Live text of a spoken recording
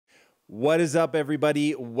What is up,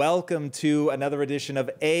 everybody? Welcome to another edition of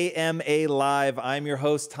AMA Live. I'm your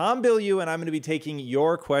host, Tom Bilyeu, and I'm going to be taking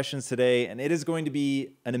your questions today, and it is going to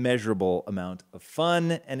be an immeasurable amount of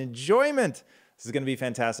fun and enjoyment. This is going to be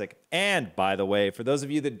fantastic. And by the way, for those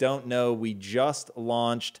of you that don't know, we just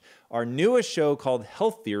launched our newest show called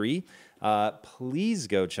Health Theory. Please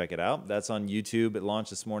go check it out. That's on YouTube. It launched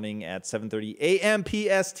this morning at 7:30 a.m.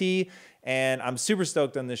 PST, and I'm super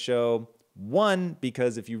stoked on this show. One,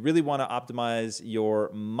 because if you really want to optimize your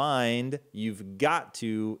mind, you've got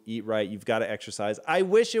to eat right. You've got to exercise. I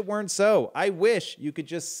wish it weren't so. I wish you could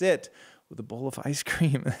just sit with a bowl of ice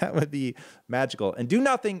cream. That would be magical. And do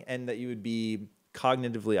nothing, and that you would be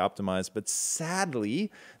cognitively optimized. But sadly,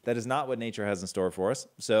 that is not what nature has in store for us.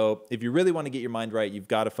 So if you really want to get your mind right, you've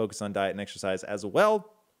got to focus on diet and exercise as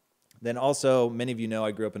well. Then also, many of you know I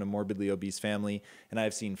grew up in a morbidly obese family, and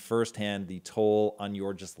I've seen firsthand the toll on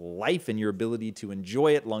your just life and your ability to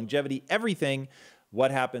enjoy it, longevity, everything. What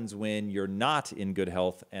happens when you're not in good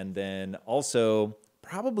health? And then also,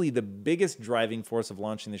 probably the biggest driving force of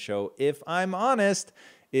launching the show, if I'm honest,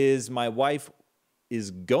 is my wife is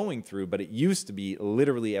going through, but it used to be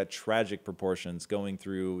literally at tragic proportions, going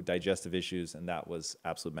through digestive issues, and that was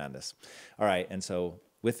absolute madness. All right, and so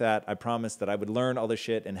with that, I promised that I would learn all this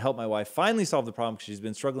shit and help my wife finally solve the problem because she's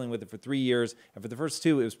been struggling with it for 3 years. And for the first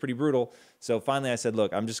 2, it was pretty brutal. So finally I said,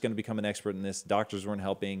 look, I'm just going to become an expert in this. Doctors weren't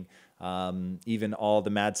helping. Even all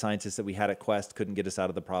the mad scientists that we had at Quest couldn't get us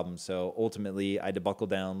out of the problem. So ultimately I had to buckle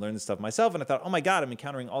down, learn this stuff myself. And I thought, oh my God, I'm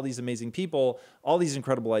encountering all these amazing people, all these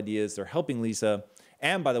incredible ideas. They're helping Lisa.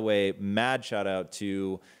 And by the way, mad shout out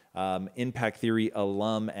to Impact Theory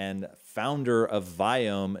alum and founder of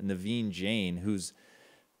Viome, Naveen Jain, who's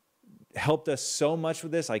helped us so much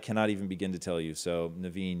with this, I cannot even begin to tell you. So,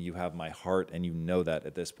 Naveen, you have my heart, and you know that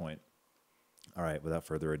at this point. All right, without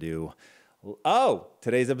further ado. Oh,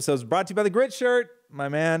 today's episode is brought to you by the Grit shirt. My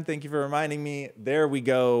man, thank you for reminding me. There we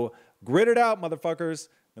go. Grit it out, motherfuckers.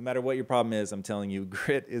 No matter what your problem is, I'm telling you,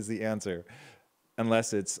 grit is the answer.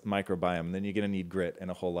 Unless it's microbiome. Then you're going to need grit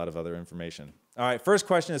and a whole lot of other information. All right, first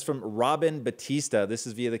question is from Robyn Bautista. This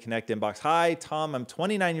is via the Connect inbox. Hi, Tom. I'm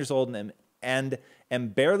 29 years old and am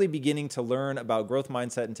barely beginning to learn about growth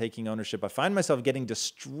mindset and taking ownership. I find myself getting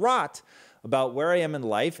distraught about where I am in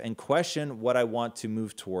life and question what I want to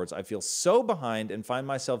move towards. I feel so behind and find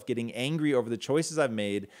myself getting angry over the choices I've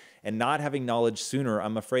made and not having knowledge sooner.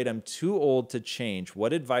 I'm afraid I'm too old to change.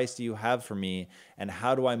 What advice do you have for me, and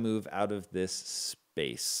how do I move out of this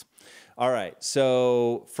space? All right,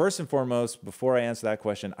 so first and foremost, before I answer that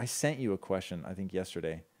question, I sent you a question, I think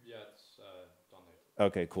yesterday.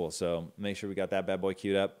 Okay, cool. So make sure we got that bad boy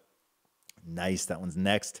queued up. Nice. That one's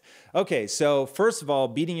next. Okay, so first of all,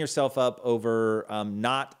 beating yourself up over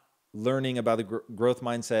not learning about the growth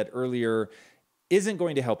mindset earlier isn't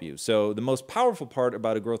going to help you. So the most powerful part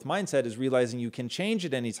about a growth mindset is realizing you can change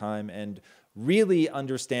at any time and really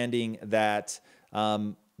understanding that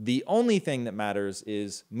the only thing that matters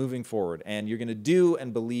is moving forward, and you're going to do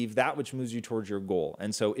and believe that which moves you towards your goal.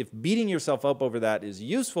 And so if beating yourself up over that is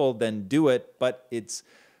useful, then do it, but it's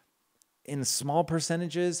in small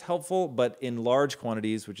percentages helpful, but in large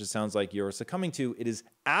quantities, which it sounds like you're succumbing to, it is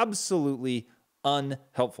absolutely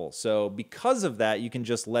unhelpful. So because of that, you can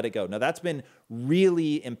just let it go. Now that's been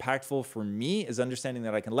really impactful for me, is understanding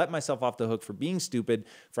that I can let myself off the hook for being stupid,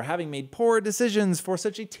 for having made poor decisions for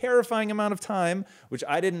such a terrifying amount of time, which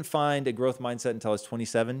I didn't find a growth mindset until I was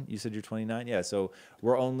 27. You said you're 29? Yeah, so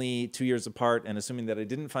we're only 2 years apart, and assuming that I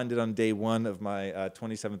didn't find it on day 1 of my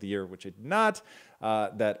 27th year, which I did not,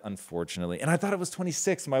 that unfortunately, and I thought it was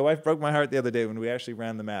 26. My wife broke my heart the other day when we actually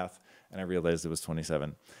ran the math, and I realized it was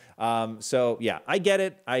 27. So yeah, I get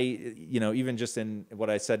it. Even just in what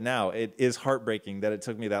I said now, it is heartbreaking that it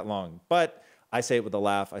took me that long, but I say it with a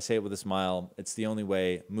laugh. I say it with a smile. It's the only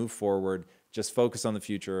way. Move forward, just focus on the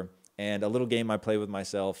future. And a little game I play with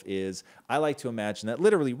myself is I like to imagine that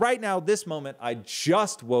literally right now, this moment, I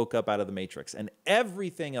just woke up out of the Matrix, and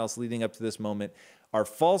everything else leading up to this moment are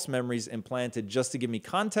false memories implanted just to give me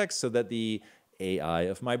context so that the AI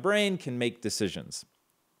of my brain can make decisions.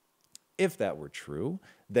 If that were true,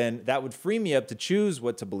 then that would free me up to choose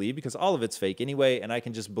what to believe, because all of it's fake anyway, and I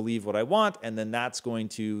can just believe what I want, and then that's going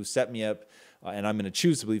to set me up, and I'm going to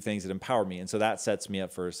choose to believe things that empower me, and so that sets me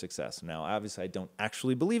up for success. Now, obviously, I don't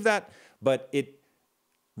actually believe that, but it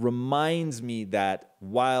reminds me that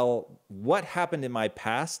while what happened in my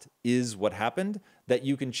past is what happened, that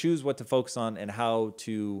you can choose what to focus on and how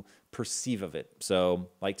to perceive of it. So,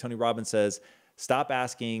 like Tony Robbins says, stop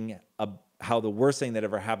asking how the worst thing that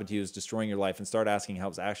ever happened to you is destroying your life and start asking how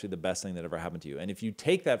it's actually the best thing that ever happened to you. And if you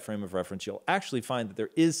take that frame of reference, you'll actually find that there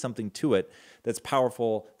is something to it that's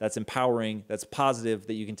powerful, that's empowering, that's positive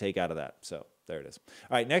that you can take out of that. So there it is.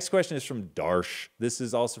 All right, next question is from Darsh. This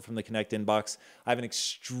is also from the Connect inbox. I have an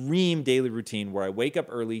extreme daily routine where I wake up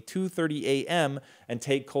early, 2:30 a.m., and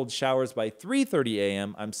take cold showers by 3:30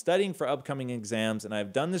 a.m. I'm studying for upcoming exams, and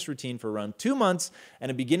I've done this routine for around 2 months, and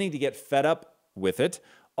I'm beginning to get fed up with it.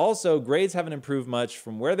 Also, grades haven't improved much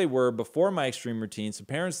from where they were before my extreme routine, so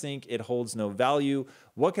parents think it holds no value.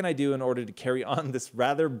 What can I do in order to carry on this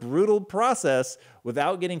rather brutal process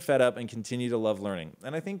without getting fed up and continue to love learning?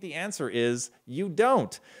 And I think the answer is you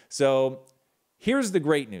don't. So here's the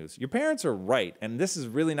great news. Your parents are right, and this is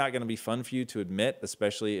really not going to be fun for you to admit,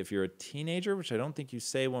 especially if you're a teenager, which I don't think you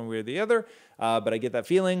say one way or the other, but I get that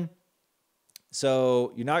feeling.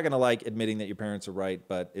 So you're not going to like admitting that your parents are right,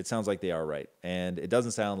 but it sounds like they are right. And it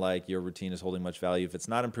doesn't sound like your routine is holding much value. If it's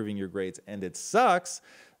not improving your grades and it sucks,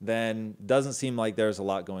 then it doesn't seem like there's a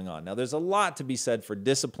lot going on. Now, there's a lot to be said for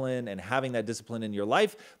discipline and having that discipline in your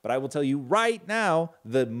life. But I will tell you right now,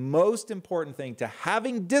 the most important thing to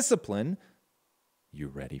having discipline, you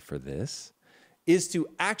ready for this, is to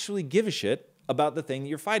actually give a shit about the thing that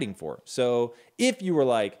you're fighting for. So if you were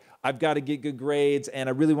like, I've got to get good grades and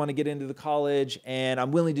I really want to get into the college and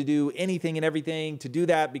I'm willing to do anything and everything to do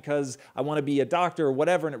that because I want to be a doctor or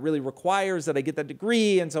whatever, and it really requires that I get that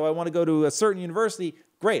degree, and so I want to go to a certain university,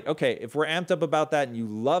 great. Okay, if we're amped up about that and you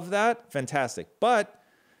love that, fantastic. But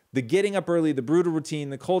the getting up early, the brutal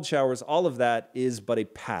routine, the cold showers, all of that is but a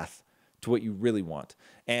path to what you really want.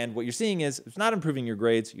 And what you're seeing is it's not improving your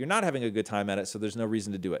grades. You're not having a good time at it, so there's no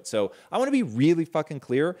reason to do it. So I want to be really fucking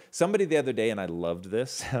clear. Somebody the other day, and I loved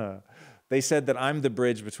this, they said that I'm the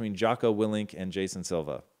bridge between Jocko Willink and Jason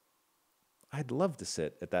Silva. I'd love to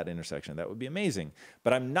sit at that intersection. That would be amazing.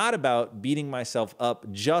 But I'm not about beating myself up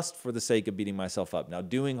just for the sake of beating myself up. Now,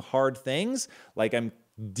 doing hard things, like I'm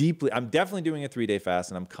definitely doing a 3-day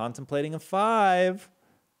fast, and I'm contemplating a 5.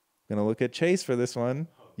 I'm going to look at Chase for this one.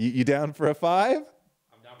 You down for a 5? I'm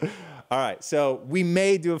down for a 5. All right, so we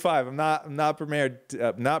may do a 5. I'm not prepared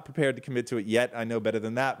to commit to it yet. I know better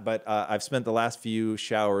than that, but I've spent the last few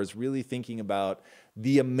showers really thinking about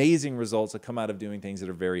the amazing results that come out of doing things that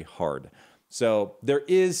are very hard. So there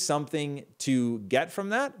is something to get from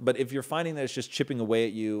that, but if you're finding that it's just chipping away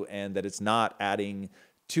at you and that it's not adding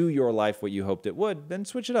to your life what you hoped it would, then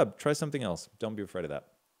switch it up. Try something else. Don't be afraid of that.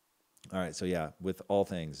 All right, so yeah, with all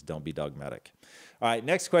things, don't be dogmatic. All right,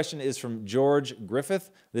 next question is from George Griffith.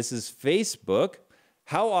 This is Facebook.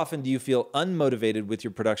 How often do you feel unmotivated with your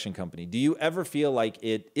production company? Do you ever feel like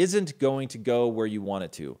it isn't going to go where you want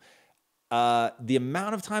it to? The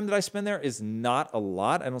amount of time that I spend there is not a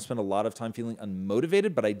lot. I don't spend a lot of time feeling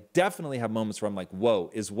unmotivated, but I definitely have moments where I'm like, whoa,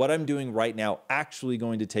 is what I'm doing right now actually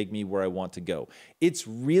going to take me where I want to go? It's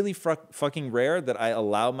really fucking rare that I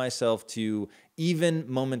allow myself to even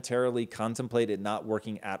momentarily contemplate it not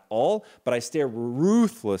working at all, but I stare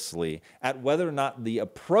ruthlessly at whether or not the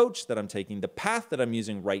approach that I'm taking, the path that I'm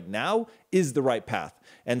using right now, is the right path.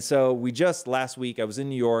 And so last week, I was in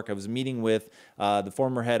New York, I was meeting with the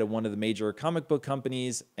former head of one of the major comic book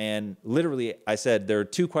companies, and literally I said, there are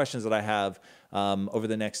 2 questions that I have over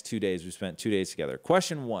the next 2 days. We spent 2 days together.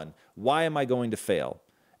 Question 1, why am I going to fail?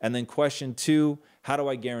 And then question 2, how do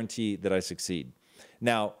I guarantee that I succeed?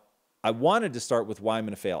 Now, I wanted to start with why I'm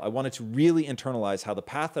going to fail. I wanted to really internalize how the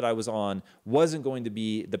path that I was on wasn't going to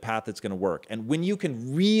be the path that's going to work. And when you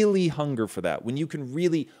can really hunger for that, when you can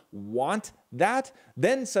really want that,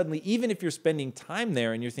 then suddenly, even if you're spending time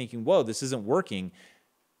there and you're thinking, whoa, this isn't working,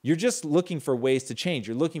 you're just looking for ways to change.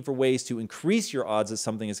 You're looking for ways to increase your odds that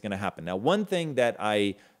something is going to happen. Now, one thing that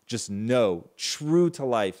I just know true to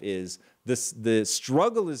life is the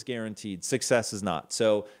struggle is guaranteed, success is not.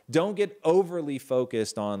 So don't get overly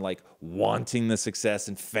focused on like wanting the success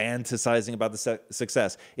and fantasizing about the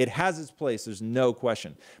success. It has its place, there's no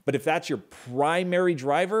question. But if that's your primary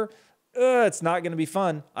driver, it's not going to be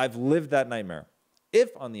fun. I've lived that nightmare. If,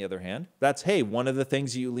 on the other hand, that's, hey, one of the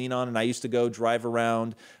things you lean on, and I used to go drive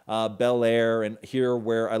around Bel Air and here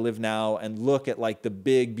where I live now and look at like the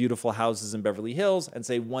big, beautiful houses in Beverly Hills and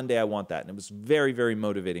say, one day I want that. And it was very, very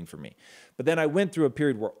motivating for me. But then I went through a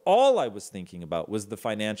period where all I was thinking about was the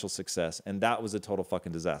financial success, and that was a total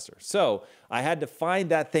fucking disaster. So I had to find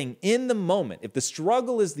that thing in the moment. If the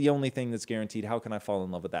struggle is the only thing that's guaranteed, how can I fall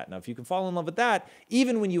in love with that? Now, if you can fall in love with that,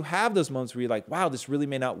 even when you have those moments where you're like, wow, this really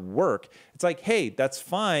may not work, it's like, hey, That's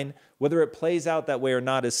fine. Whether it plays out that way or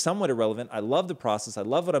not is somewhat irrelevant. I love the process. I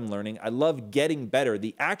love what I'm learning. I love getting better.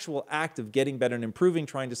 The actual act of getting better and improving,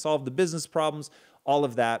 trying to solve the business problems, all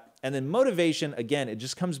of that. And then motivation, again, it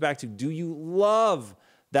just comes back to, do you love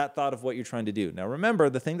that thought of what you're trying to do? Now, remember,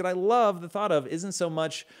 the thing that I love the thought of isn't so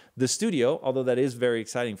much the studio, although that is very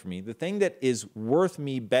exciting for me. The thing that is worth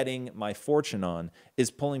me betting my fortune on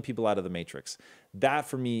is pulling people out of the matrix. That,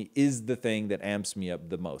 for me, is the thing that amps me up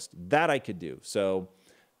the most. That I could do. So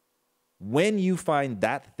when you find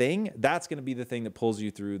that thing, that's going to be the thing that pulls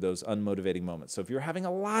you through those unmotivating moments. So if you're having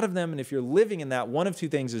a lot of them and if you're living in that, one of two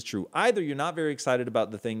things is true. Either you're not very excited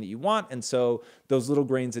about the thing that you want, and so those little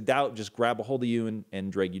grains of doubt just grab a hold of you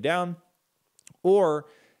and drag you down, or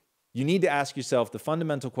you need to ask yourself the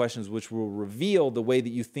fundamental questions which will reveal the way that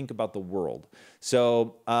you think about the world.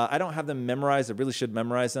 So I don't have them memorized. I really should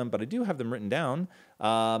memorize them, but I do have them written down.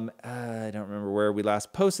 I don't remember where we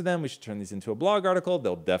last posted them. We should turn these into a blog article.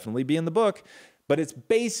 They'll definitely be in the book. But it's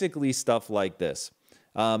basically stuff like this.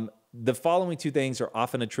 The following two things are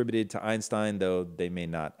often attributed to Einstein, though they may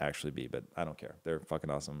not actually be, but I don't care. They're fucking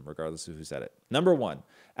awesome, regardless of who said it. Number one,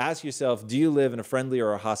 ask yourself, do you live in a friendly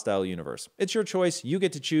or a hostile universe? It's your choice. You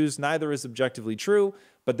get to choose. Neither is objectively true,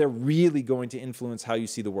 but they're really going to influence how you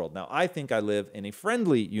see the world. Now, I think I live in a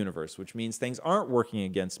friendly universe, which means things aren't working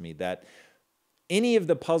against me, that any of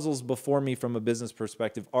the puzzles before me from a business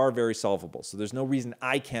perspective are very solvable. So there's no reason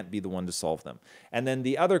I can't be the one to solve them. And then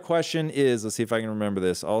the other question is, let's see if I can remember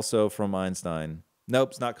this, also from Einstein. Nope,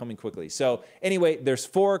 it's not coming quickly. So anyway, there's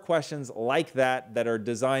 4 questions like that that are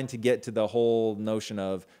designed to get to the whole notion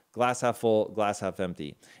of glass half full, glass half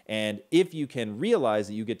empty. And if you can realize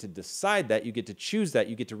that you get to decide that, you get to choose that,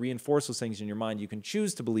 you get to reinforce those things in your mind, you can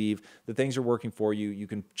choose to believe that things are working for you, you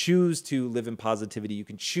can choose to live in positivity, you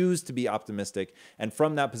can choose to be optimistic. And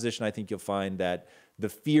from that position, I think you'll find that the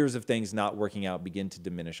fears of things not working out begin to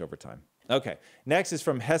diminish over time. Okay, next is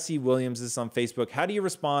from Hesse Williams. This is on Facebook. How do you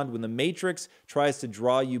respond when the matrix tries to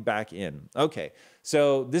draw you back in? Okay,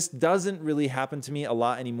 so this doesn't really happen to me a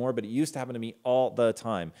lot anymore, but it used to happen to me all the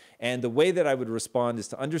time. And the way that I would respond is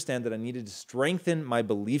to understand that I needed to strengthen my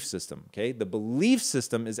belief system, okay? The belief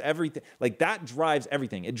system is everything. Like, that drives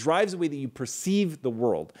everything. It drives the way that you perceive the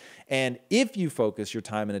world. And if you focus your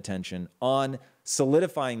time and attention on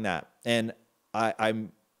solidifying that, and I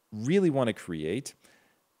really want to create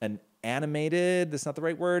an animated, that's not the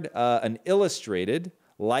right word, an illustrated,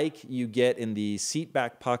 like you get in the seat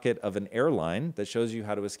back pocket of an airline that shows you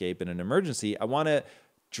how to escape in an emergency. I want to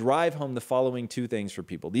drive home the following 2 things for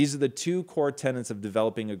people. These are the 2 core tenets of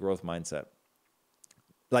developing a growth mindset.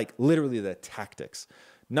 Like, literally the tactics.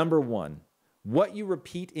 Number 1, what you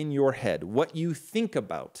repeat in your head, what you think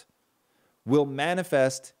about, will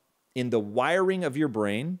manifest in the wiring of your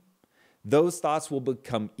brain. Those thoughts will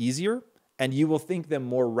become easier, and you will think them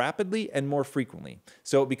more rapidly and more frequently.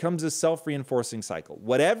 So it becomes a self-reinforcing cycle.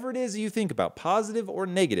 Whatever it is you think about, positive or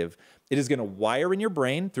negative, it is going to wire in your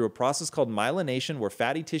brain through a process called myelination, where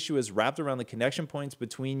fatty tissue is wrapped around the connection points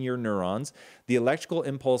between your neurons. The electrical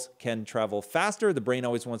impulse can travel faster. The brain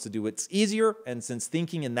always wants to do what's easier, and since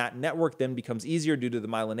thinking in that network then becomes easier due to the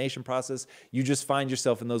myelination process, you just find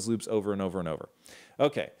yourself in those loops over and over and over.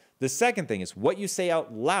 Okay. The second thing is what you say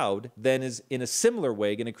out loud then is in a similar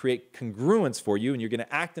way going to create congruence for you, and you're going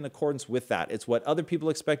to act in accordance with that. It's what other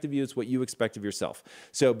people expect of you. It's what you expect of yourself.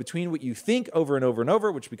 So between what you think over and over and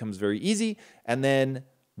over, which becomes very easy, and then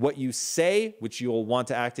what you say, which you'll want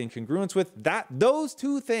to act in congruence with, those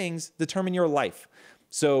 2 things determine your life.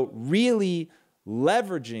 So really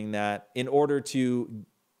leveraging that in order to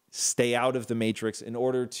stay out of the matrix, in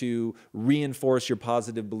order to reinforce your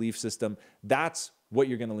positive belief system, that's what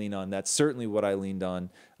you're going to lean on. That's certainly what I leaned on.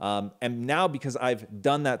 And now, because I've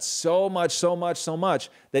done that so much,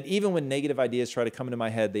 that even when negative ideas try to come into my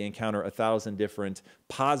head, they encounter 1,000 different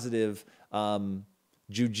positive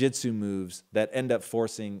jujitsu moves that end up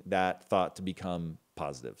forcing that thought to become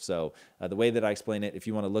positive. So the way that I explain it, if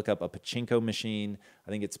you want to look up a pachinko machine, I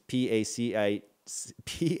think it's P-A-C-H-I-K-O-N-K-O,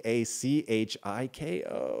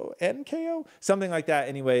 something like that.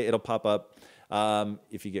 Anyway, it'll pop up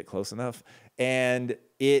if you get close enough. And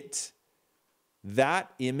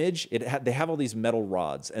that image, they have all these metal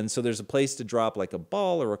rods. And so there's a place to drop like a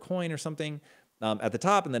ball or a coin or something at the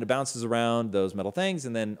top, and then it bounces around those metal things,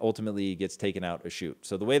 and then ultimately gets taken out a chute.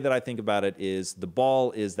 So the way that I think about it is the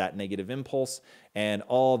ball is that negative impulse, and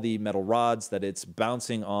all the metal rods that it's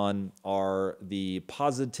bouncing on are the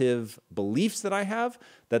positive beliefs that I have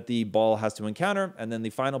that the ball has to encounter, and then the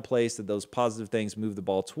final place that those positive things move the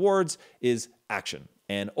ball towards is action.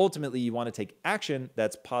 And ultimately, you want to take action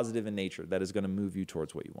that's positive in nature, that is going to move you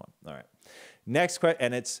towards what you want. All right. Next question,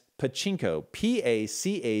 and it's Pachinko,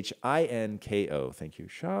 Pachinko. Thank you,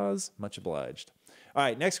 Shaz. Much obliged. All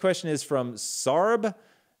right, next question is from Sarb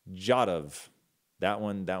Jadov. That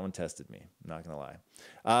one tested me. I'm not going to lie.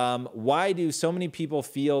 Why do so many people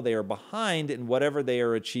feel they are behind in whatever they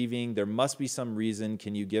are achieving? There must be some reason.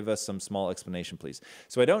 Can you give us some small explanation, please?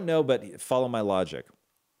 So I don't know, but follow my logic.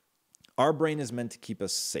 Our brain is meant to keep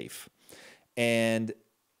us safe. And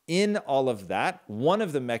in all of that, one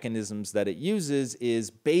of the mechanisms that it uses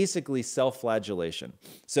is basically self-flagellation.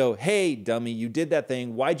 So, hey, dummy, you did that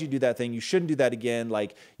thing. Why'd you do that thing? You shouldn't do that again.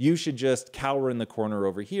 Like, you should just cower in the corner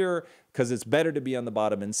over here because it's better to be on the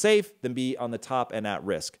bottom and safe than be on the top and at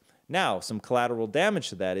risk. Now, some collateral damage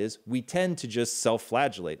to that is we tend to just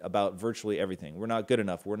self-flagellate about virtually everything. We're not good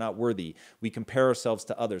enough. We're not worthy. We compare ourselves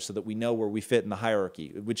to others so that we know where we fit in the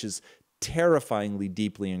hierarchy, which is terrifyingly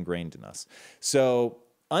deeply ingrained in us. So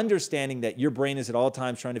understanding that your brain is at all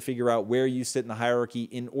times trying to figure out where you sit in the hierarchy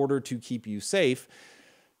in order to keep you safe,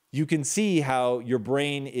 you can see how your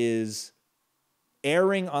brain is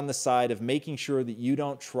erring on the side of making sure that you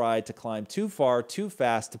don't try to climb too far, too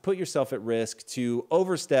fast, to put yourself at risk, to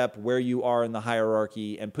overstep where you are in the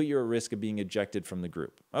hierarchy and put you at risk of being ejected from the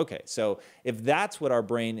group. Okay, so if that's what our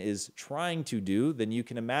brain is trying to do, then you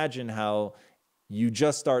can imagine how you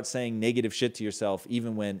just start saying negative shit to yourself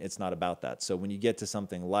even when it's not about that. So when you get to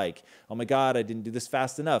something like, oh my God, I didn't do this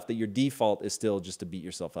fast enough, that your default is still just to beat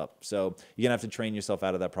yourself up. So you're gonna have to train yourself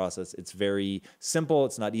out of that process. It's very simple.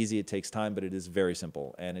 It's not easy. It takes time, but it is very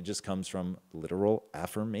simple. And it just comes from literal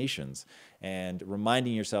affirmations and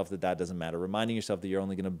reminding yourself that that doesn't matter. Reminding yourself that you're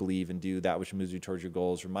only gonna believe and do that which moves you towards your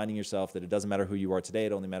goals. Reminding yourself that it doesn't matter who you are today.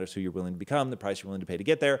 It only matters who you're willing to become, the price you're willing to pay to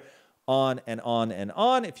get there, on and on and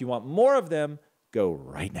on. If you want more of them, go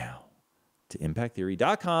right now to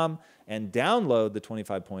impacttheory.com and download the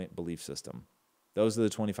 25-point belief system. Those are the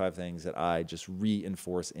 25 things that I just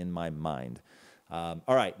reinforce in my mind. All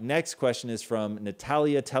right, next question is from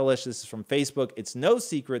Natalia Tellish. This is from Facebook. It's no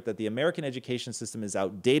secret that the American education system is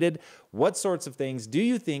outdated. What sorts of things do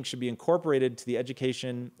you think should be incorporated to the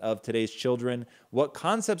education of today's children? What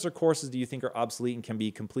concepts or courses do you think are obsolete and can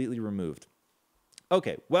be completely removed?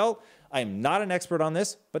 Okay, well, I am not an expert on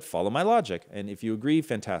this, but follow my logic. And if you agree,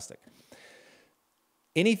 fantastic.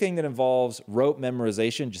 Anything that involves rote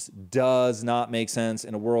memorization just does not make sense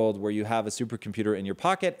in a world where you have a supercomputer in your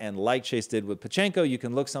pocket. And like Chase did with Pachinko, you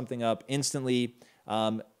can look something up instantly.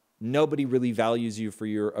 Nobody really values you for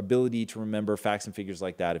your ability to remember facts and figures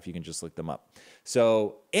like that if you can just look them up.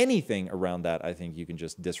 So anything around that, I think you can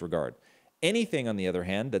just disregard. Anything, on the other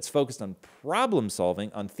hand, that's focused on problem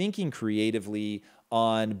solving, on thinking creatively,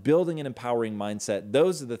 on building an empowering mindset,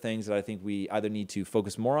 those are the things that I think we either need to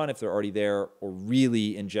focus more on if they're already there or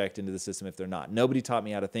really inject into the system if they're not. Nobody taught me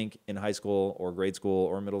how to think in high school or grade school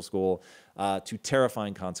or middle school to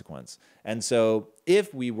terrifying consequence. And so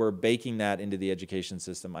if we were baking that into the education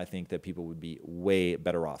system, I think that people would be way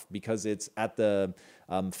better off because it's at the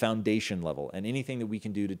foundation level. And anything that we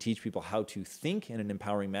can do to teach people how to think in an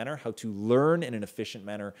empowering manner, how to learn in an efficient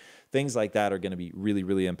manner, things like that are going to be really,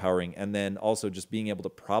 really empowering. And then also just being able to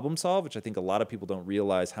problem solve, which I think a lot of people don't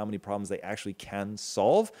realize how many problems they actually can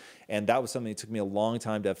solve. And that was something that took me a long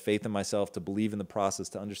time to have faith in myself, to believe in the process,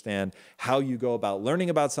 to understand how you go about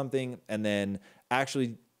learning about something and then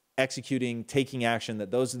actually executing, taking action,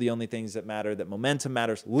 that those are the only things that matter, that momentum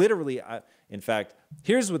matters. Literally, in fact,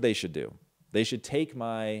 here's what they should do. They should take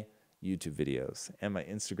my YouTube videos and my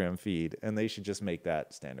Instagram feed, and they should just make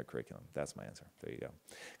that standard curriculum. That's my answer. There you go.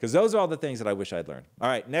 Because those are all the things that I wish I'd learned. All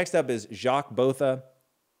right, next up is Jacques Botha,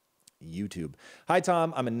 YouTube. Hi,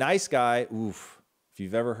 Tom. I'm a nice guy. Oof. If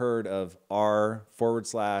you've ever heard of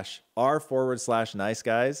r/nice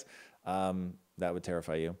guys, that would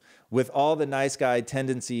terrify you. With all the nice guy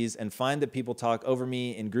tendencies and find that people talk over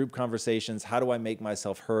me in group conversations, how do I make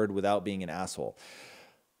myself heard without being an asshole?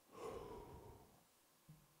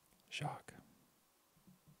 Shock.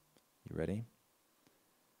 You ready?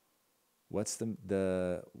 What's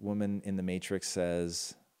the woman in the Matrix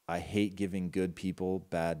says, I hate giving good people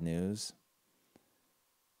bad news?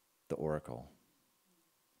 The Oracle.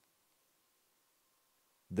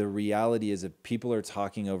 The reality is if people are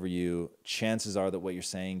talking over you, chances are that what you're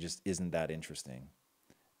saying just isn't that interesting.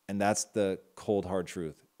 And that's the cold, hard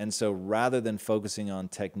truth. And so rather than focusing on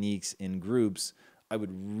techniques in groups, I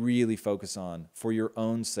would really focus on, for your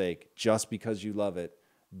own sake, just because you love it,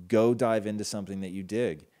 go dive into something that you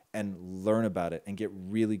dig and learn about it and get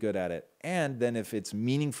really good at it. And then if it's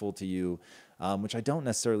meaningful to you, which I don't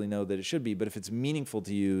necessarily know that it should be, but if it's meaningful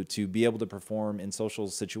to you to be able to perform in social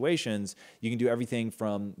situations, you can do everything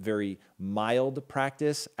from very mild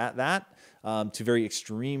practice at that to very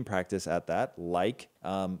extreme practice at that, like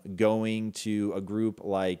going to a group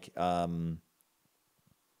like, can't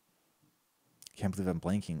believe I'm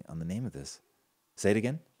blanking on the name of this. Say it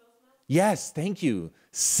again. Yes, thank you.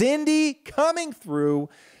 Cindy coming through.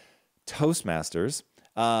 Toastmasters,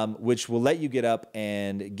 which will let you get up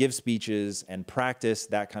and give speeches and practice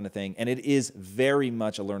that kind of thing. And it is very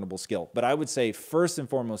much a learnable skill. But I would say first and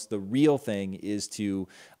foremost, the real thing is to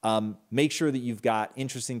make sure that you've got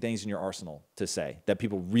interesting things in your arsenal to say that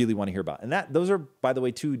people really want to hear about. And those are, by the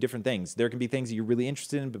way, two different things. There can be things that you're really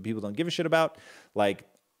interested in, but people don't give a shit about, like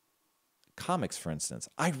comics, for instance.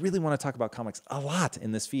 I really want to talk about comics a lot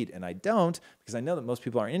in this feed, and I don't because I know that most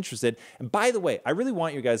people aren't interested. And by the way, I really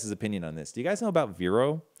want your guys' opinion on this. Do you guys know about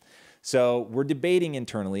Vero? So we're debating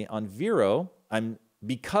internally on Vero.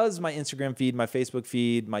 Because my Instagram feed, my Facebook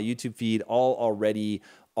feed, my YouTube feed all already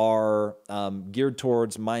are geared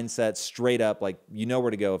towards mindset, straight up, like you know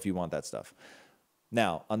where to go if you want that stuff.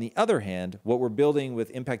 Now, on the other hand, what we're building with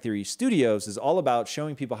Impact Theory Studios is all about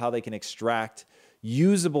showing people how they can extract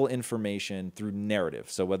usable information through narrative.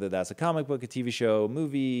 So whether that's a comic book, a TV show,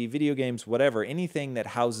 movie, video games, whatever, anything that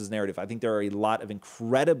houses narrative. I think there are a lot of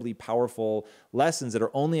incredibly powerful lessons that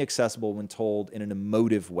are only accessible when told in an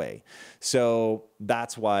emotive way. So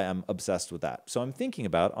that's why I'm obsessed with that. So I'm thinking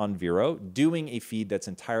about, on Vero, doing a feed that's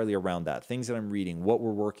entirely around that. Things that I'm reading, what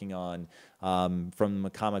we're working on from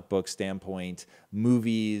a comic book standpoint,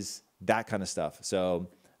 movies, that kind of stuff. So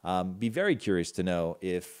be very curious to know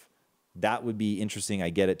if that would be interesting. I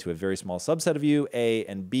get it to a very small subset of you, A,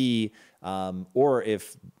 and B, or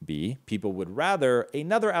if B, people would rather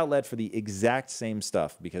another outlet for the exact same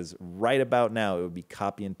stuff, because right about now it would be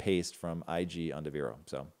copy and paste from IG onto Vero.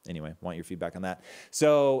 So anyway, want your feedback on that.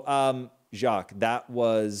 So Jacques, that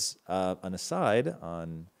was an aside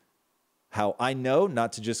on how I know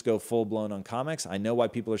not to just go full blown on comics. I know why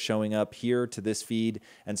people are showing up here to this feed.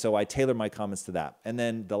 And so I tailor my comments to that. And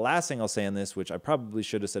then the last thing I'll say on this, which I probably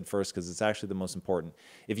should have said first because it's actually the most important.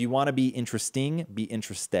 If you want to be interesting, be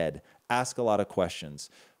interested. Ask a lot of questions.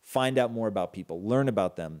 Find out more about people. Learn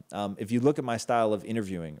about them. If you look at my style of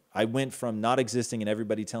interviewing, I went from not existing and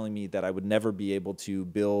everybody telling me that I would never be able to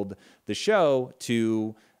build the show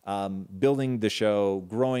to building the show,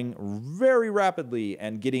 growing very rapidly,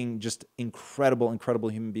 and getting just incredible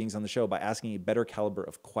human beings on the show by asking a better caliber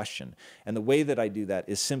of question. And the way that I do that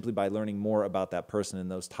is simply by learning more about that person and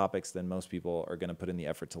those topics than most people are going to put in the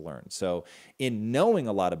effort to learn. So in knowing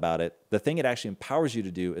a lot about it, the thing it actually empowers you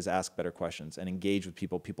to do is ask better questions and engage with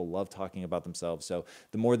people. People love talking about themselves. So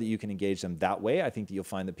the more that you can engage them that way, I think that you'll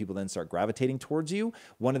find that people then start gravitating towards you.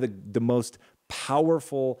 One of the most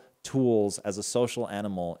powerful tools as a social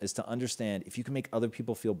animal is to understand if you can make other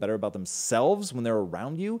people feel better about themselves when they're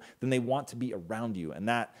around you, then they want to be around you. And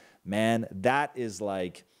that, man, that is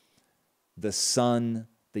like the sun,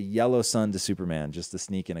 the yellow sun to Superman, just to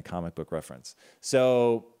sneak in a comic book reference.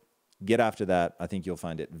 So get after that. I think you'll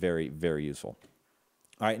find it very, very useful.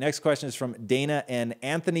 All right, next question is from Dana and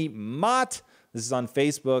Anthony Mott. This is on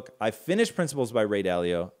Facebook. I finished Principles by Ray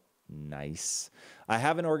Dalio. Nice. I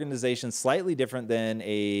have an organization slightly different than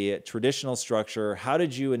a traditional structure. How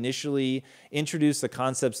did you initially introduce the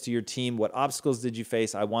concepts to your team? What obstacles did you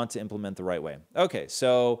face? I want to implement the right way. Okay,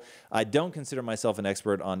 so I don't consider myself an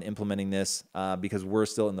expert on implementing this because we're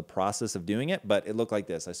still in the process of doing it, but it looked like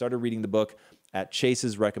this. I started reading the book at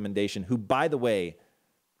Chase's recommendation, who, by the way,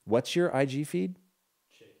 what's your IG feed?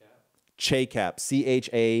 Chaycap.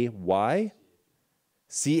 C-H-A-Y?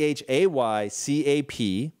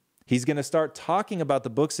 C-H-A-Y-C-A-P. He's going to start talking about the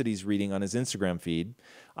books that he's reading on his Instagram feed.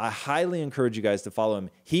 I highly encourage you guys to follow him.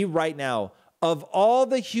 He right now, of all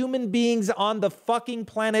the human beings on the fucking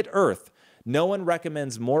planet Earth, no one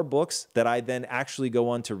recommends more books that I then actually go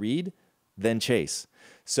on to read than Chase.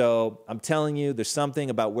 So I'm telling you, there's something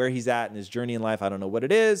about where he's at in his journey in life. I don't know what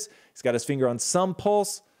it is. He's got his finger on some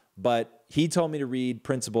pulse, but he told me to read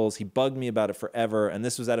Principles. He bugged me about it forever. And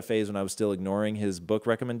this was at a phase when I was still ignoring his book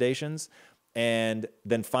recommendations. And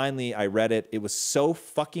then finally I read it. It was so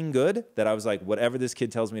fucking good that I was like, whatever this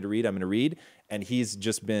kid tells me to read, I'm going to read. And he's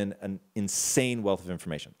just been an insane wealth of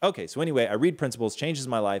information. Okay, so anyway, I read Principles, changes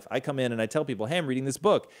my life. I come in and I tell people, hey, I'm reading this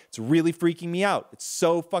book. It's really freaking me out. It's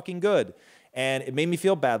so fucking good. And it made me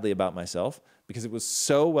feel badly about myself because it was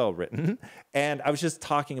so well written. And I was just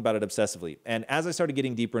talking about it obsessively. And as I started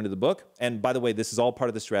getting deeper into the book, and by the way, this is all part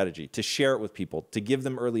of the strategy, to share it with people, to give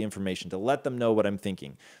them early information, to let them know what I'm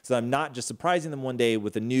thinking. So I'm not just surprising them one day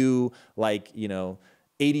with a new,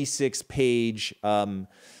 86-page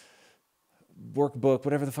workbook,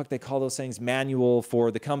 whatever the fuck they call those things, manual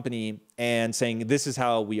for the company, and saying, this is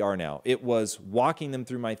how we are now. It was walking them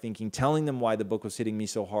through my thinking, telling them why the book was hitting me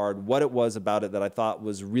so hard, what it was about it that I thought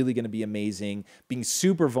was really going to be amazing, being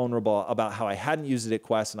super vulnerable about how I hadn't used it at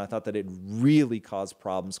Quest and I thought that it really caused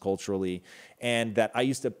problems culturally, and that I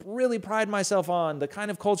used to really pride myself on the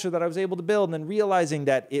kind of culture that I was able to build, and then realizing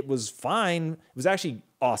that it was fine. It was actually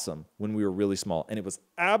awesome when we were really small, and it was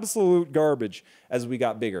absolute garbage as we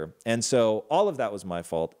got bigger. And so all of that was my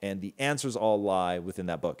fault, and the answers all lie within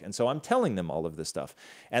that book. And so I'm telling them all of this stuff.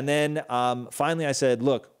 And then finally I said,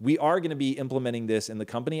 look, we are going to be implementing this in the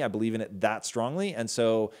company. I believe in it that strongly, and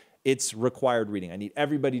so it's required reading. I need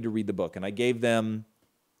everybody to read the book. And I gave them,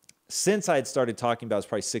 since I had started talking about it, was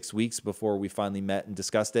probably 6 weeks before we finally met and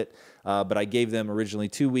discussed it. But I gave them originally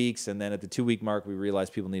 2 weeks. And then at the 2-week mark, we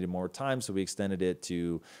realized people needed more time. So we extended it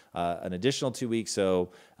to an additional 2 weeks.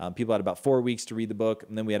 So people had about 4 weeks to read the book.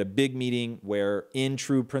 And then we had a big meeting where, in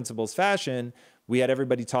true Principles fashion, we had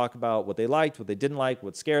everybody talk about what they liked, what they didn't like,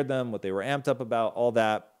 what scared them, what they were amped up about, all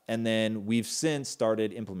that. And then we've since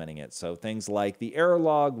started implementing it. So things like the error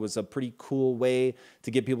log was a pretty cool way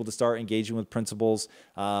to get people to start engaging with principles,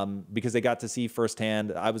 because they got to see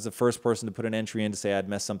firsthand. I was the first person to put an entry in to say I'd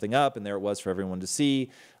messed something up, and there it was for everyone to see.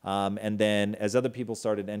 And then as other people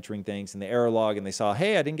started entering things in the error log and they saw,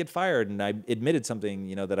 hey, I didn't get fired, and I admitted something,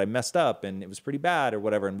 you know, that I messed up and it was pretty bad or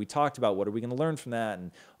whatever. And we talked about what are we going to learn from that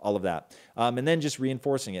and all of that. And then just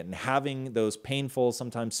reinforcing it and having those painful,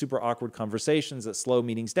 sometimes super awkward conversations that slow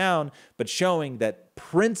meetings down, but showing that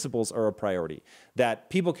principles are a priority, that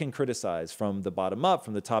people can criticize from the bottom up,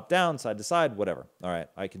 from the top down, side to side, whatever. All right,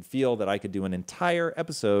 I can feel that I could do an entire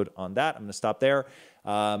episode on that. I'm going to stop there.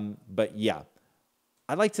 But yeah,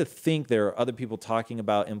 I'd like to think there are other people talking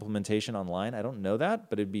about implementation online. I don't know that,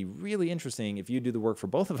 but it'd be really interesting if you do the work for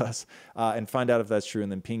both of us and find out if that's true,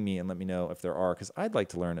 and then ping me and let me know if there are, because I'd like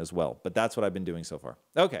to learn as well. But that's what I've been doing so far.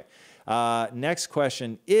 Okay, next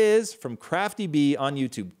question is from Crafty B on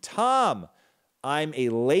YouTube. Tom, I'm a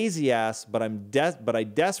lazy ass, but I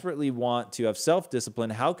desperately want to have self-discipline.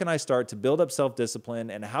 How can I start to build up self-discipline,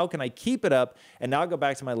 and how can I keep it up and not go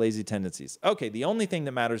back to my lazy tendencies? Okay, the only thing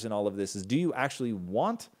that matters in all of this is, do you actually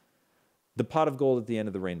want the pot of gold at the end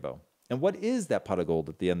of the rainbow? And what is that pot of gold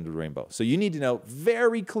at the end of the rainbow? So you need to know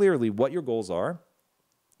very clearly what your goals are.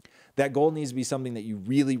 That goal needs to be something that you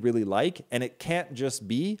really, really like, and it can't just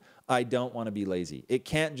be, I don't want to be lazy. It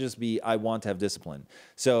can't just be, I want to have discipline.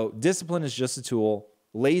 So discipline is just a tool.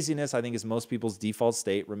 Laziness, I think, is most people's default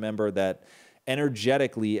state. Remember that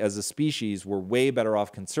energetically, as a species, we're way better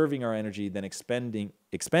off conserving our energy than expending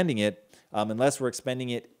it, unless we're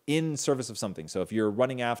expending it in service of something. So if you're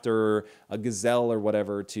running after a gazelle or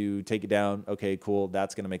whatever to take it down, okay, cool,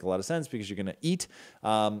 that's going to make a lot of sense because you're going to eat.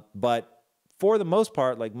 But for the most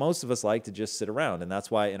part, like most of us like to just sit around. And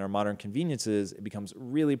that's why in our modern conveniences, it becomes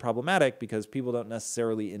really problematic, because people don't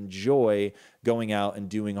necessarily enjoy going out and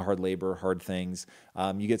doing hard labor, hard things.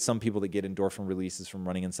 You get some people that get endorphin releases from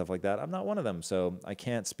running and stuff like that. I'm not one of them, so I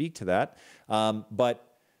can't speak to that. But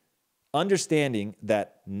understanding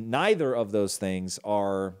that neither of those things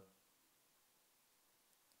are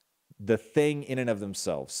the thing in and of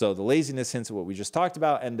themselves. So the laziness hints at what we just talked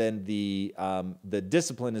about, and then the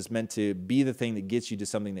discipline is meant to be the thing that gets you to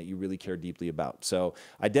something that you really care deeply about. So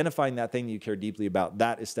identifying that thing that you care deeply about,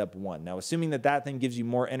 that is step one. Now, assuming that that thing gives you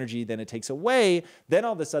more energy than it takes away, then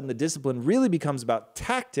all of a sudden the discipline really becomes about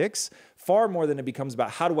tactics far more than it becomes about,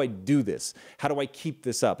 how do I do this? How do I keep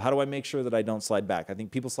this up? How do I make sure that I don't slide back? I think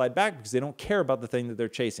people slide back because they don't care about the thing that they're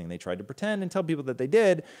chasing. They try to pretend and tell people that they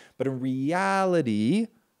did, but in reality,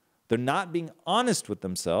 they're not being honest with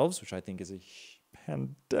themselves, which I think is a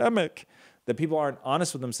pandemic, that people aren't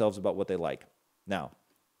honest with themselves about what they like. Now,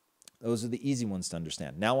 those are the easy ones to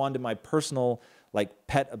understand. Now on to my personal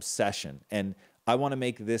pet obsession, and I want to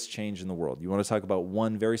make this change in the world. You want to talk about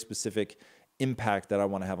one very specific impact that I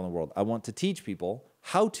want to have on the world. I want to teach people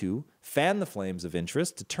how to fan the flames of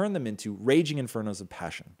interest to turn them into raging infernos of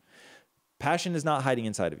passion. Passion is not hiding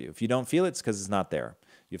inside of you. If you don't feel it, it's because it's not there.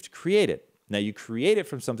 You have to create it. Now, you create it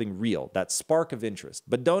from something real, that spark of interest,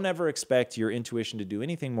 but don't ever expect your intuition to do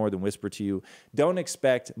anything more than whisper to you. Don't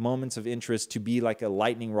expect moments of interest to be like a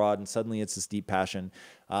lightning rod and suddenly it's this deep passion.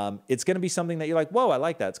 It's going to be something that you're like, whoa, I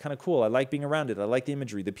like that. It's kind of cool. I like being around it. I like the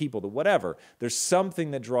imagery, the people, the whatever. There's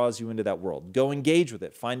something that draws you into that world. Go engage with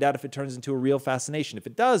it. Find out if it turns into a real fascination. If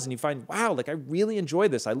it does, and you find, wow, I really enjoy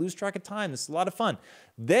this. I lose track of time. This is a lot of fun.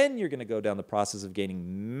 Then you're going to go down the process of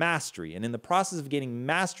gaining mastery. And in the process of gaining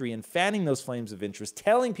mastery and fanning those flames of interest,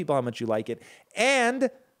 telling people how much you like it, and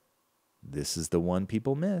this is the one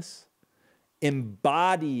people miss,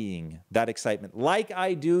 embodying that excitement like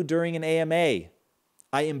I do during an AMA.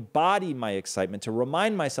 I embody my excitement to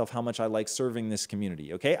remind myself how much I like serving this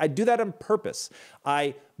community, okay? I do that on purpose.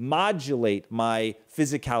 I modulate my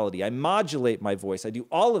physicality. I modulate my voice. I do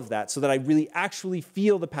all of that so that I really actually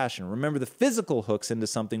feel the passion. Remember, the physical hooks into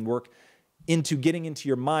something work into getting into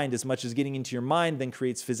your mind as much as getting into your mind then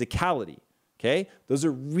creates physicality, okay? Those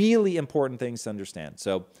are really important things to understand.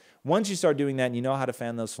 So once you start doing that and you know how to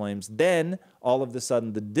fan those flames, then all of a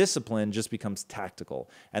sudden the discipline just becomes tactical.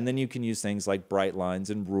 And then you can use things like bright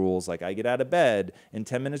lines and rules, like I get out of bed in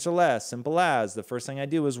 10 minutes or less, simple as. The first thing I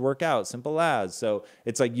do is work out, simple as. So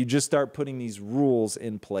it's like you just start putting these rules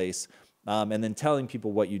in place and then telling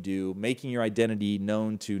people what you do, making your identity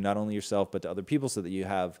known to not only yourself but to other people so that you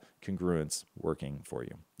have congruence working for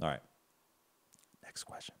you. All right, next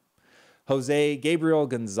question. Jose Gabriel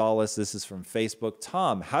Gonzalez, this is from Facebook.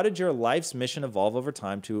 Tom, how did your life's mission evolve over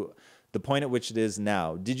time to the point at which it is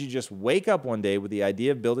now? Did you just wake up one day with the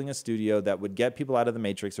idea of building a studio that would get people out of the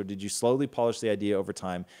matrix, or did you slowly polish the idea over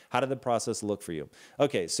time? How did the process look for you?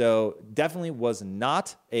 Okay, so definitely was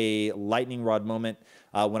not a lightning rod moment.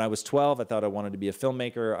 When I was 12, I thought I wanted to be a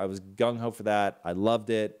filmmaker. I was gung-ho for that. I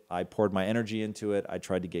loved it. I poured my energy into it. I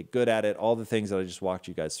tried to get good at it, all the things that I just walked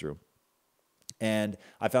you guys through. And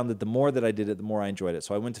I found that the more that I did it, the more I enjoyed it.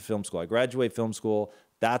 So I went to film school. I graduated film school.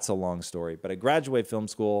 That's a long story. But I graduated film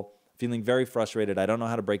school feeling very frustrated. I don't know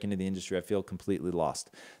how to break into the industry. I feel completely lost.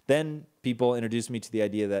 Then people introduced me to the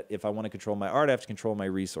idea that if I want to control my art, I have to control my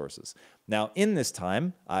resources. Now, in this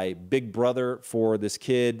time, I big brother for this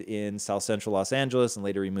kid in South Central Los Angeles, and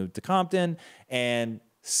later he moved to Compton. And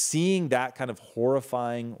seeing that kind of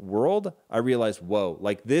horrifying world, I realized, whoa,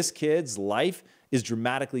 like this kid's life is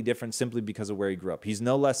dramatically different simply because of where he grew up. He's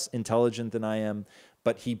no less intelligent than I am,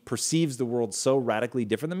 but he perceives the world so radically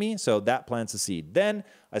different than me, so that plants a seed. Then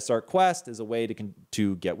I start Quest as a way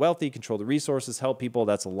to get wealthy, control the resources, help people.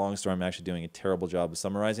 That's a long story. I'm actually doing a terrible job of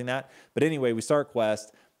summarizing that. But anyway, we start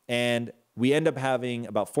Quest, and we end up having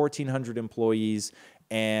about 1,400 employees,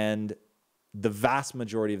 and the vast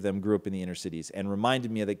majority of them grew up in the inner cities and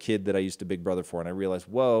reminded me of the kid that I used to big brother for. And I realized,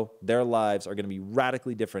 whoa, their lives are going to be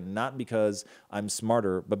radically different, not because I'm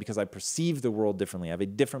smarter, but because I perceive the world differently. I have a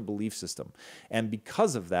different belief system. And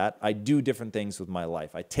because of that, I do different things with my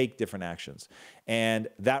life. I take different actions. And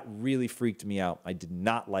that really freaked me out. I did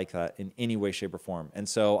not like that in any way, shape, or form. And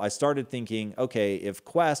so I started thinking, okay, if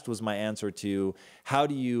Quest was my answer to how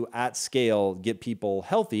do you at scale get people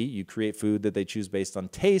healthy, you create food that they choose based on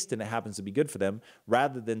taste and it happens to be good for them,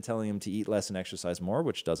 rather than telling them to eat less and exercise more,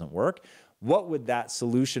 which doesn't work. What would that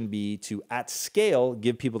solution be to, at scale,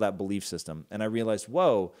 give people that belief system? And I realized,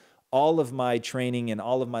 whoa, all of my training and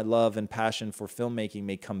all of my love and passion for filmmaking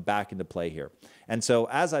may come back into play here. And so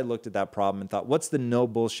as I looked at that problem and thought, what's the no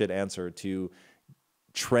bullshit answer to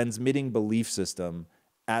transmitting belief system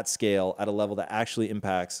at scale at a level that actually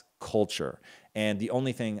impacts culture? And the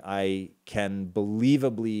only thing I can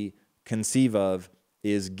believably conceive of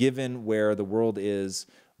is, given where the world is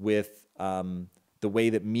with the way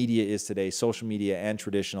that media is today, social media and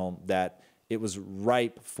traditional, that it was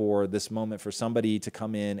ripe for this moment for somebody to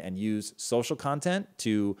come in and use social content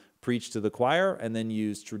to preach to the choir, and then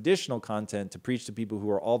use traditional content to preach to people who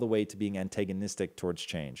are all the way to being antagonistic towards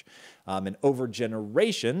change. And over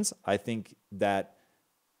generations, I think that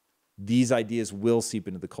these ideas will seep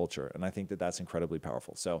into the culture. And I think that that's incredibly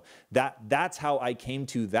powerful. So that's how I came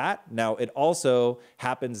to that. Now, it also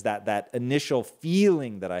happens that that initial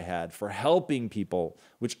feeling that I had for helping people,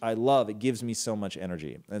 which I love, it gives me so much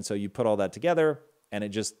energy. And so you put all that together and it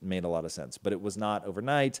just made a lot of sense. But it was not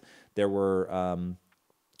overnight. There were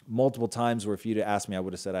multiple times where if you'd asked me, I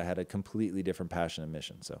would have said I had a completely different passion and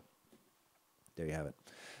mission. So there you have it.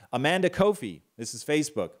 Amanda Kofi, this is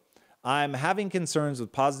Facebook. I'm having concerns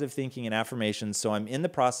with positive thinking and affirmations, so I'm in the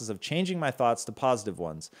process of changing my thoughts to positive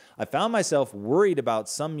ones. I found myself worried about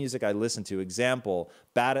some music I listen to. Example,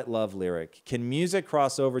 Bad at Love lyric. Can music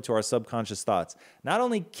cross over to our subconscious thoughts? Not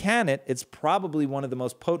only can it, it's probably one of the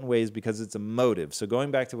most potent ways because it's emotive. So going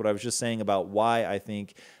back to what I was just saying about why I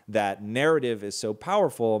think that narrative is so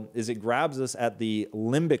powerful is it grabs us at the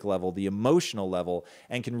limbic level, the emotional level,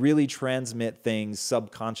 and can really transmit things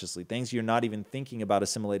subconsciously, things you're not even thinking about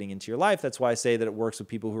assimilating into your life. That's why I say that it works with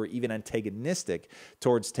people who are even antagonistic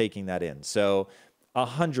towards taking that in. So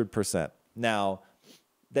 100%. Now,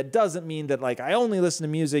 that doesn't mean that like I only listen to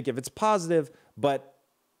music if it's positive, but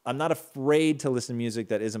I'm not afraid to listen to music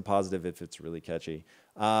that isn't positive if it's really catchy.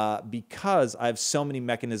 because I have so many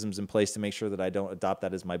mechanisms in place to make sure that I don't adopt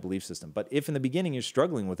that as my belief system. But if in the beginning you're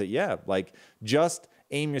struggling with it, yeah, like just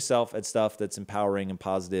aim yourself at stuff that's empowering and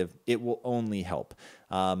positive. It will only help.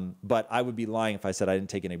 But I would be lying if I said I didn't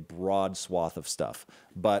take in a broad swath of stuff.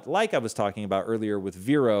 But like I was talking about earlier with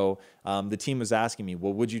Vero, the team was asking me,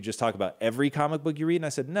 well, would you just talk about every comic book you read? And I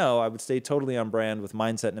said, no, I would stay totally on brand with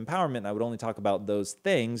mindset and empowerment. And I would only talk about those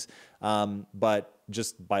things. But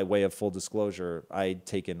just by way of full disclosure, I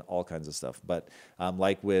take in all kinds of stuff. But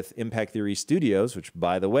like with Impact Theory Studios, which,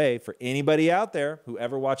 by the way, for anybody out there who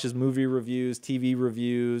ever watches movie reviews, TV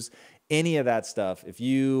reviews, any of that stuff, if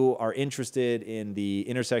you are interested in the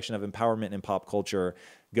intersection of empowerment and pop culture,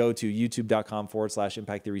 go to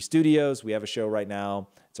youtube.com/Impact Theory Studios. We have a show right now.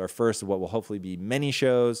 It's our first of what will hopefully be many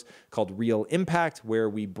shows called Real Impact, where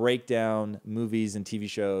we break down movies and TV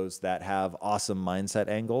shows that have awesome mindset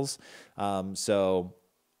angles. So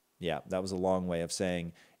yeah, that was a long way of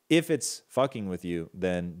saying, if it's fucking with you,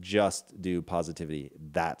 then just do positivity.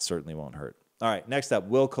 That certainly won't hurt. All right, next up,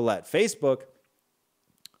 Will Collette. Facebook.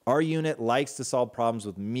 Our unit likes to solve problems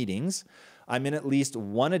with meetings. I'm in at least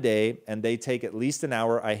one a day, and they take at least an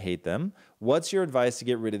hour. I hate them. What's your advice to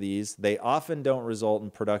get rid of these? They often don't result in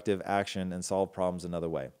productive action and solve problems another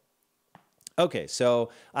way. Okay, so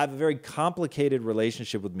I have a very complicated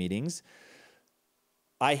relationship with meetings.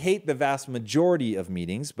 I hate the vast majority of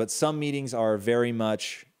meetings, but some meetings are very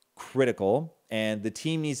much critical, and the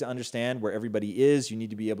team needs to understand where everybody is. You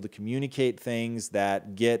need to be able to communicate things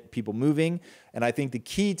that get people moving. And I think the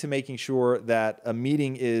key to making sure that a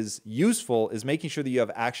meeting is useful is making sure that you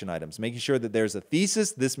have action items, making sure that there's a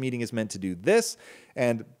thesis. This meeting is meant to do this,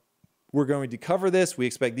 and we're going to cover this. We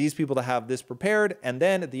expect these people to have this prepared. And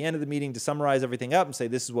then at the end of the meeting to summarize everything up and say,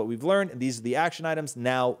 this is what we've learned, and these are the action items,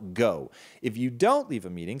 now go. If you don't leave a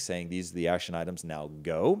meeting saying these are the action items, now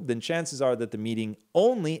go, then chances are that the meeting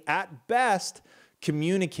only, at best,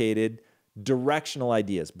 communicated directional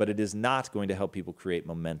ideas, but it is not going to help people create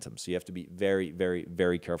momentum. So you have to be very, very,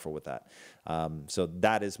 very careful with that. So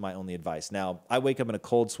that is my only advice. Now, I wake up in a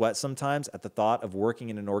cold sweat sometimes at the thought of working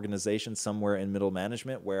in an organization somewhere in middle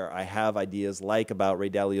management where I have ideas like about Ray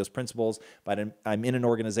Dalio's principles, but I'm in an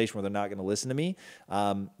organization where they're not going to listen to me.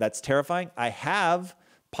 That's terrifying. I have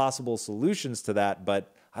possible solutions to that,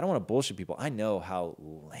 but I don't want to bullshit people. I know how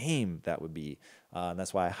lame that would be. And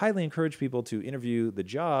that's why I highly encourage people to interview the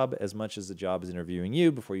job as much as the job is interviewing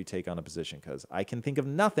you before you take on a position, because I can think of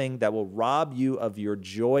nothing that will rob you of your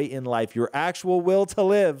joy in life, your actual will to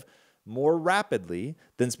live, more rapidly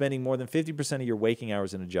than spending more than 50% of your waking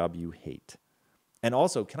hours in a job you hate. And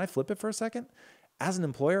also, can I flip it for a second? As an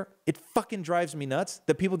employer, it fucking drives me nuts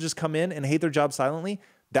that people just come in and hate their job silently.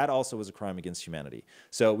 That also is a crime against humanity.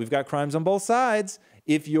 So we've got crimes on both sides.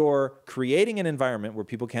 If you're creating an environment where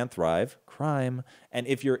people can't thrive, crime. And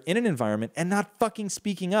if you're in an environment and not fucking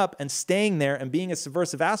speaking up and staying there and being a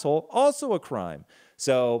subversive asshole, also a crime.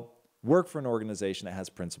 So work for an organization that has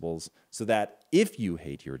principles so that if you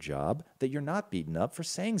hate your job, that you're not beaten up for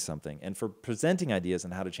saying something and for presenting ideas on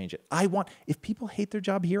how to change it. If people hate their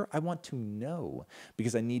job here, I want to know,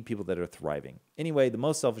 because I need people that are thriving. Anyway, the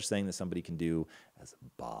most selfish thing that somebody can do as a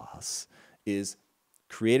boss is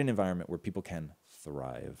create an environment where people can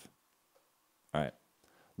thrive. All right.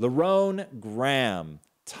 Lerone Graham.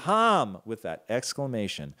 Tom, with that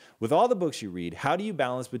exclamation. With all the books you read, how do you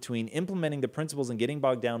balance between implementing the principles and getting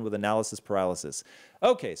bogged down with analysis paralysis?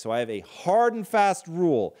 Okay, so I have a hard and fast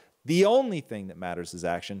rule. The only thing that matters is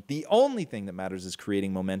action. The only thing that matters is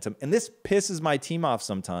creating momentum. And this pisses my team off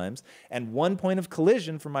sometimes. And one point of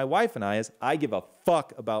collision for my wife and I is I give a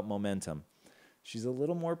fuck about momentum. She's a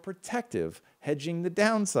little more protective, hedging the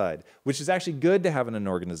downside, which is actually good to have in an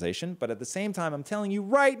organization. But at the same time, I'm telling you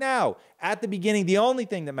right now, at the beginning, the only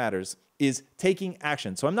thing that matters is taking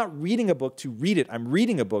action. So I'm not reading a book to read it. I'm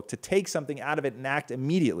reading a book to take something out of it and act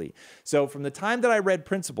immediately. So from the time that I read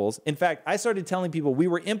Principles, in fact, I started telling people we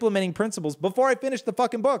were implementing Principles before I finished the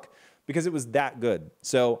fucking book because it was that good.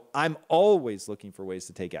 So I'm always looking for ways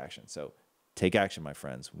to take action. So take action, my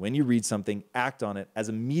friends. When you read something, act on it as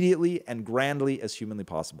immediately and grandly as humanly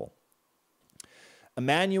possible.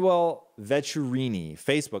 Emmanuel Vetturini,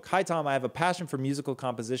 Facebook. Hi, Tom. I have a passion for musical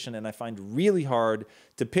composition, and I find really hard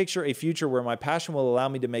to picture a future where my passion will allow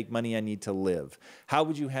me to make money I need to live. How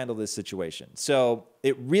would you handle this situation? So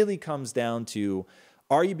it really comes down to,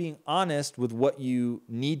 Are you being honest with what you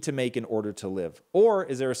need to make in order to live? Or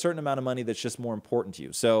is there a certain amount of money that's just more important to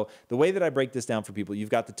you? So the way that I break this down for people, you've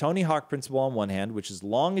got the Tony Hawk principle on one hand, which as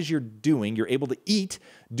long as you're able to eat,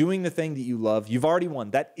 doing the thing that you love, you've already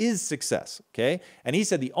won. That is success, okay? And he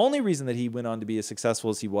said the only reason that he went on to be as successful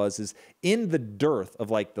as he was is in the dearth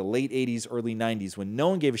of like the late 80s, early 90s, when no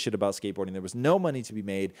one gave a shit about skateboarding. There was no money to be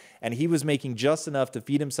made, and he was making just enough to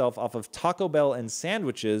feed himself off of Taco Bell and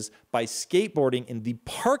sandwiches by skateboarding in the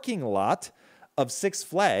parking lot of Six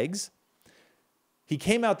Flags. He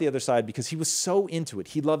came out the other side because he was so into it.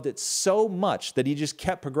 He loved it so much that he just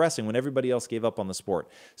kept progressing when everybody else gave up on the sport.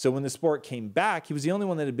 So when the sport came back, he was the only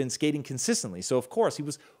one that had been skating consistently. So of course, he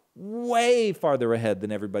was way farther ahead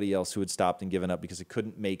than everybody else who had stopped and given up because it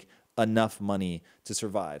couldn't make enough money to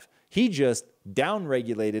survive. He just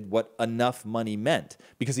downregulated what enough money meant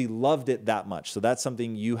because he loved it that much. So that's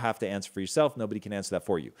something you have to answer for yourself. Nobody can answer that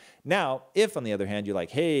for you. Now, if on the other hand, you're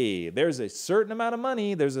like, hey, there's a certain amount of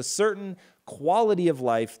money, there's a certain quality of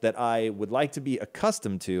life that I would like to be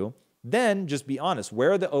accustomed to, then just be honest.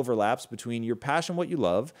 Where are the overlaps between your passion, what you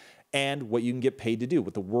love, and what you can get paid to do,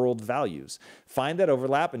 what the world values? Find that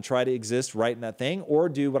overlap and try to exist right in that thing, or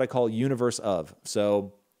do what I call universe of.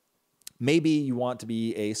 So maybe you want to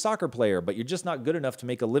be a soccer player, but you're just not good enough to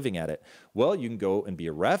make a living at it. Well, you can go and be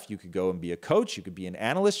a ref. You could go and be a coach. You could be an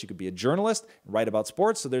analyst. You could be a journalist, write about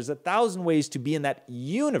sports. So there's 1,000 ways to be in that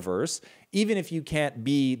universe, even if you can't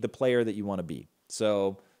be the player that you want to be.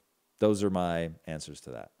 So those are my answers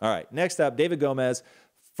to that. All right, next up, David Gomez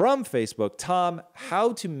from Facebook. Tom,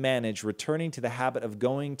 how to manage returning to the habit of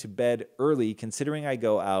going to bed early, considering I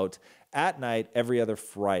go out at night every other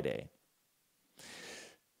Friday?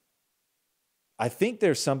 I think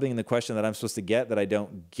there's something in the question that I'm supposed to get that I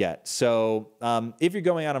don't get. So if you're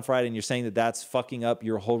going out on Friday and you're saying that that's fucking up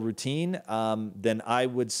your whole routine, then I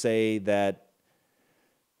would say that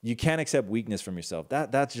you can't accept weakness from yourself.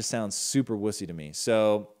 That just sounds super wussy to me.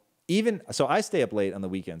 So I stay up late on the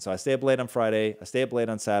weekend. So I stay up late on Friday, I stay up late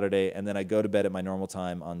on Saturday, and then I go to bed at my normal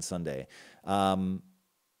time on Sunday.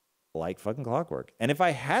 Like fucking clockwork. And if I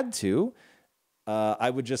had to, I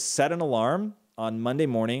would just set an alarm on Monday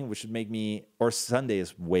morning, which would make me, or Sunday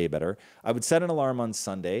is way better. I would set an alarm on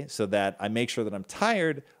Sunday so that I make sure that I'm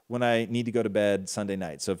tired when I need to go to bed Sunday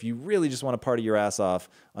night. So if you really just want to party your ass off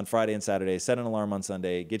on Friday and Saturday, set an alarm on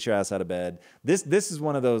Sunday, get your ass out of bed. This is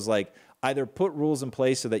one of those, like, either put rules in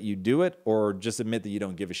place so that you do it or just admit that you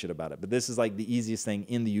don't give a shit about it. But this is like the easiest thing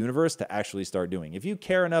in the universe to actually start doing. If you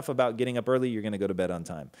care enough about getting up early, you're going to go to bed on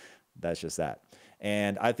time. That's just that.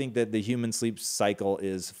 And I think that the human sleep cycle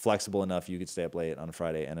is flexible enough. You could stay up late on a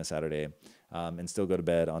Friday and a Saturday and still go to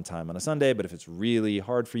bed on time on a Sunday. But if it's really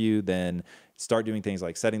hard for you, then start doing things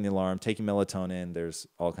like setting the alarm, taking melatonin. There's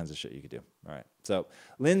all kinds of shit you could do. All right. So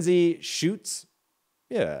Lindsay Shoots.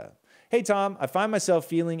 Yeah. Hey, Tom, I find myself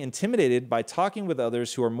feeling intimidated by talking with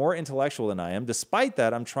others who are more intellectual than I am. Despite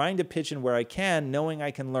that, I'm trying to pitch in where I can, knowing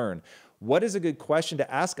I can learn. What is a good question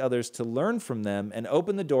to ask others to learn from them and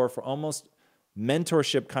open the door for almost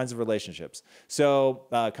mentorship kinds of relationships? So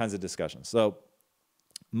kinds of discussions. So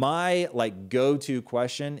my go-to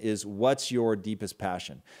question is, what's your deepest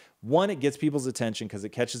passion? One, it gets people's attention because it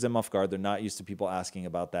catches them off guard. They're not used to people asking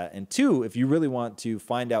about that. And two, if you really want to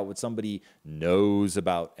find out what somebody knows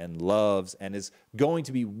about and loves and is going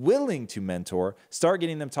to be willing to mentor, start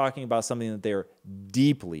getting them talking about something that they're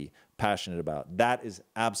deeply passionate about. That is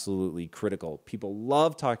absolutely critical. People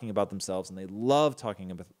love talking about themselves and they love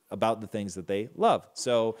talking about the things that they love.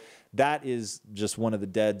 So that is just one of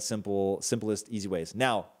the simplest, easy ways.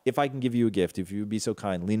 Now, if I can give you a gift, if you would be so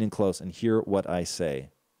kind, lean in close and hear what I say.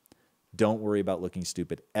 Don't worry about looking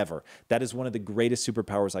stupid ever. That is one of the greatest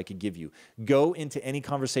superpowers I could give you. Go into any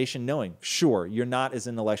conversation knowing, sure, you're not as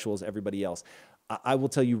intellectual as everybody else. I will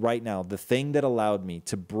tell you right now, the thing that allowed me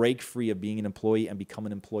to break free of being an employee and become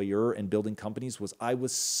an employer and building companies was I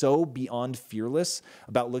was so beyond fearless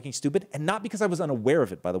about looking stupid. And not because I was unaware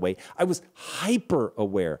of it, by the way. I was hyper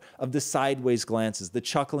aware of the sideways glances, the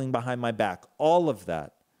chuckling behind my back, all of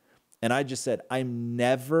that. And I just said, I'm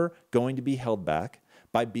never going to be held back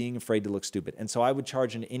by being afraid to look stupid. And so I would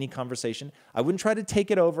charge into any conversation. I wouldn't try to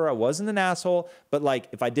take it over. I wasn't an asshole, but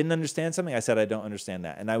if I didn't understand something, I said, I don't understand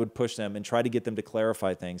that. And I would push them and try to get them to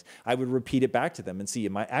clarify things. I would repeat it back to them and see,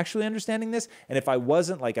 am I actually understanding this? And if I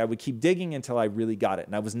wasn't, I would keep digging until I really got it.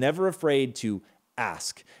 And I was never afraid to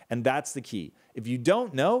ask. And that's the key. If you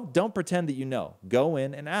don't know, don't pretend that you know. Go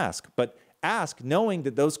in and ask. But ask knowing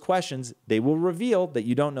that those questions, they will reveal that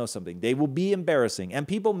you don't know something. They will be embarrassing. And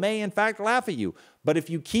people may, in fact, laugh at you. But if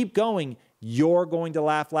you keep going, You're going to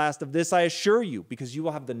laugh last of this, I assure you, because you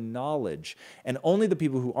will have the knowledge. And only the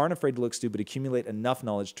people who aren't afraid to look stupid accumulate enough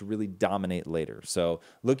knowledge to really dominate later. So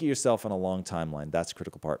look at yourself on a long timeline. That's the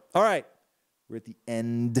critical part. All right, we're at the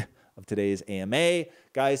end of today's AMA.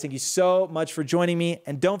 Guys, thank you so much for joining me.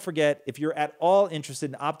 And don't forget, if you're at all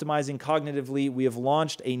interested in optimizing cognitively, we have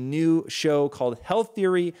launched a new show called Health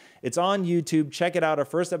Theory. It's on YouTube. Check it out. Our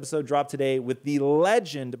first episode dropped today with the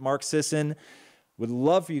legend Mark Sisson. Would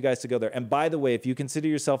love for you guys to go there. And by the way, if you consider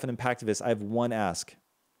yourself an impactivist, I have one ask.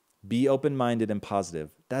 Be open-minded and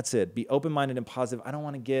positive. That's it. Be open-minded and positive. I don't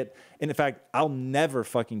want to get... And in fact, I'll never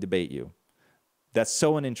fucking debate you. That's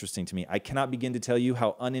so uninteresting to me. I cannot begin to tell you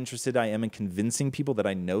how uninterested I am in convincing people that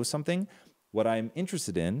I know something. What I'm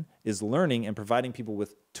interested in is learning and providing people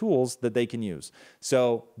with tools that they can use.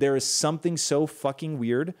 So there is something so fucking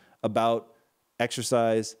weird about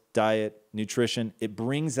exercise, diet, nutrition. It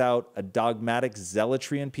brings out a dogmatic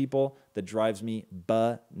zealotry in people that drives me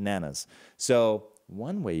bananas. So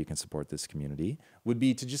one way you can support this community would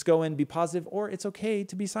be to just go in, be positive, or it's okay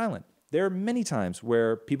to be silent. There are many times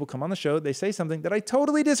where people come on the show, they say something that I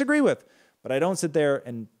totally disagree with, but I don't sit there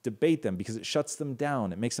and debate them because it shuts them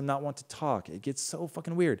down. It makes them not want to talk. It gets so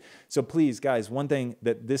fucking weird. So please, guys, one thing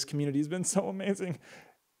that this community has been so amazing.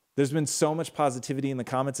 There's been so much positivity in the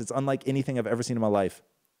comments. It's unlike anything I've ever seen in my life.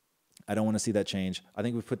 I don't want to see that change. I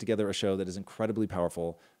think we've put together a show that is incredibly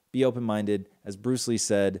powerful. Be open-minded. As Bruce Lee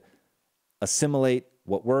said, assimilate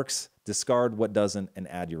what works, discard what doesn't, and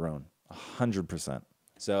add your own. 100%.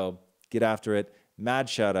 So get after it. Mad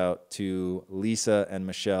shout out to Lisa and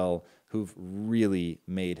Michelle, who've really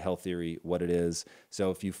made Health Theory what it is.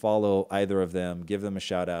 So if you follow either of them, give them a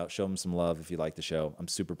shout out, show them some love if you like the show. I'm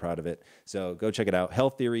super proud of it. So go check it out.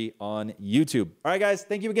 Health Theory on YouTube. All right, guys,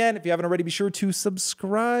 thank you again. If you haven't already, be sure to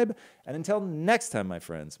subscribe. And until next time, my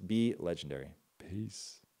friends, be legendary.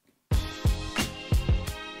 Peace.